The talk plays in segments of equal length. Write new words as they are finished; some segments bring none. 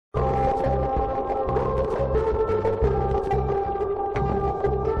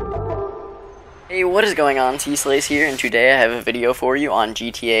Hey, what is going on? T-Slays here, and today I have a video for you on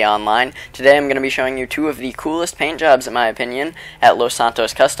GTA Online. Today I'm going to be showing you two of the coolest paint jobs, in my opinion, at Los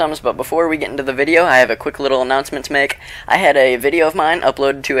Santos Customs. But before we get into the video, I have a quick little announcement to make. I had a video of mine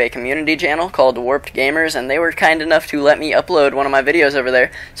uploaded to a community channel called Warped Gamers, and they were kind enough to let me upload one of my videos over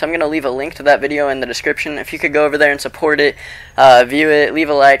there. So I'm going to leave a link to that video in the description. If you could go over there and support it, view it, leave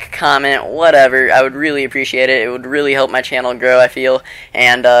a like, comment, whatever, I would really appreciate it. It would really help my channel grow, I feel.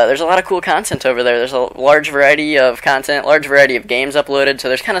 And there's a lot of cool content over there. There's a large variety of content, large variety of games uploaded, so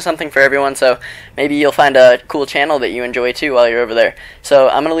there's kind of something for everyone, so maybe you'll find a cool channel that you enjoy too while you're over there. So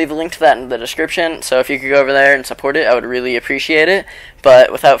I'm going to leave a link to that in the description, so if you could go over there and support it, I would really appreciate it.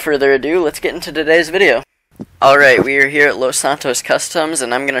 But without further ado, let's get into today's video. Alright, we are here at Los Santos Customs,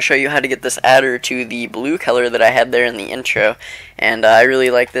 and I'm going to show you how to get this adder to the blue color that I had there in the intro. And I really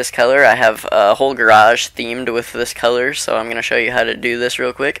like this color. I have a whole garage themed with this color, so I'm going to show you how to do this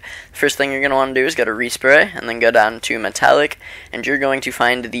real quick. First thing you're going to want to do is go to Respray, and then go down to Metallic, and you're going to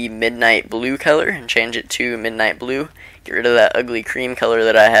find the Midnight Blue color, and change it to Midnight Blue. Get rid of that ugly cream color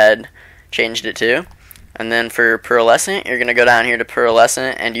that I had changed it to. And then for pearlescent, you're going to go down here to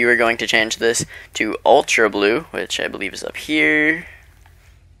pearlescent, and you are going to change this to ultra blue, which I believe is up here.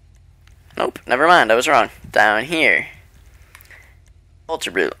 Nope, never mind, I was wrong. Down here.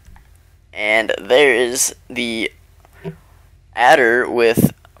 Ultra blue. And there is the adder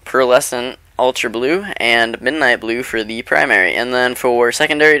with pearlescent, ultra blue, and midnight blue for the primary. And then for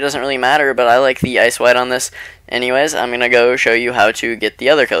secondary, it doesn't really matter, but I like the ice white on this. Anyways, I'm going to go show you how to get the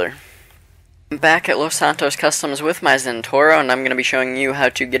other color. I'm back at Los Santos Customs with my Zentoro, and I'm going to be showing you how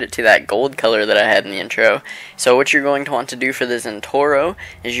to get it to that gold color that I had in the intro. So what you're going to want to do for the Zentoro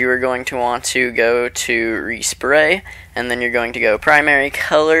is you are going to want to go to Respray, and then you're going to go Primary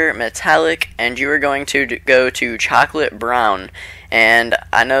Color, Metallic, and you are going to go to Chocolate Brown. And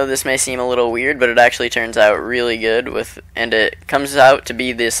I know this may seem a little weird, but it actually turns out really good, and it comes out to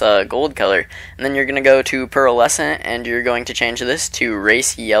be this gold color. And then you're going to go to Pearlescent, and you're going to change this to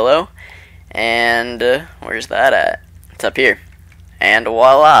Race Yellow. And where's that at? It's up here. And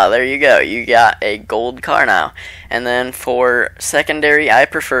voila, there you go. You got a gold car now. And then for secondary, I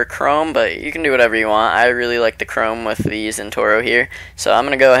prefer chrome, but you can do whatever you want. I really like the chrome with the Zentoro here. So I'm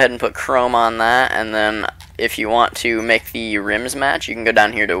going to go ahead and put chrome on that. And then if you want to make the rims match, you can go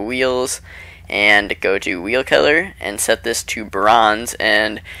down here to wheels and go to wheel color and set this to bronze.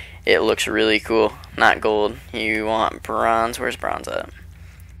 And it looks really cool. Not gold. You want bronze. Where's bronze at?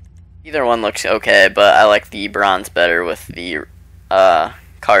 Either one looks okay, but I like the bronze better with the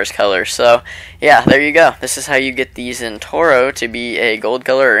car's color. So, yeah, there you go. This is how you get the Zentoro to be a gold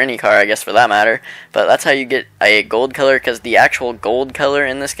color, or any car, I guess, for that matter. But that's how you get a gold color, because the actual gold color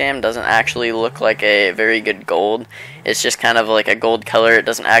in this game doesn't actually look like a very good gold. It's just kind of like a gold color. It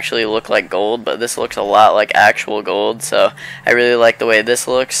doesn't actually look like gold, but this looks a lot like actual gold. So, I really like the way this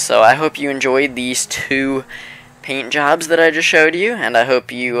looks. So, I hope you enjoyed these two paint jobs that I just showed you, and I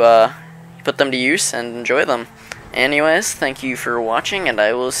hope you put them to use and enjoy them. Anyways, thank you for watching, and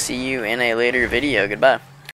I will see you in a later video. Goodbye.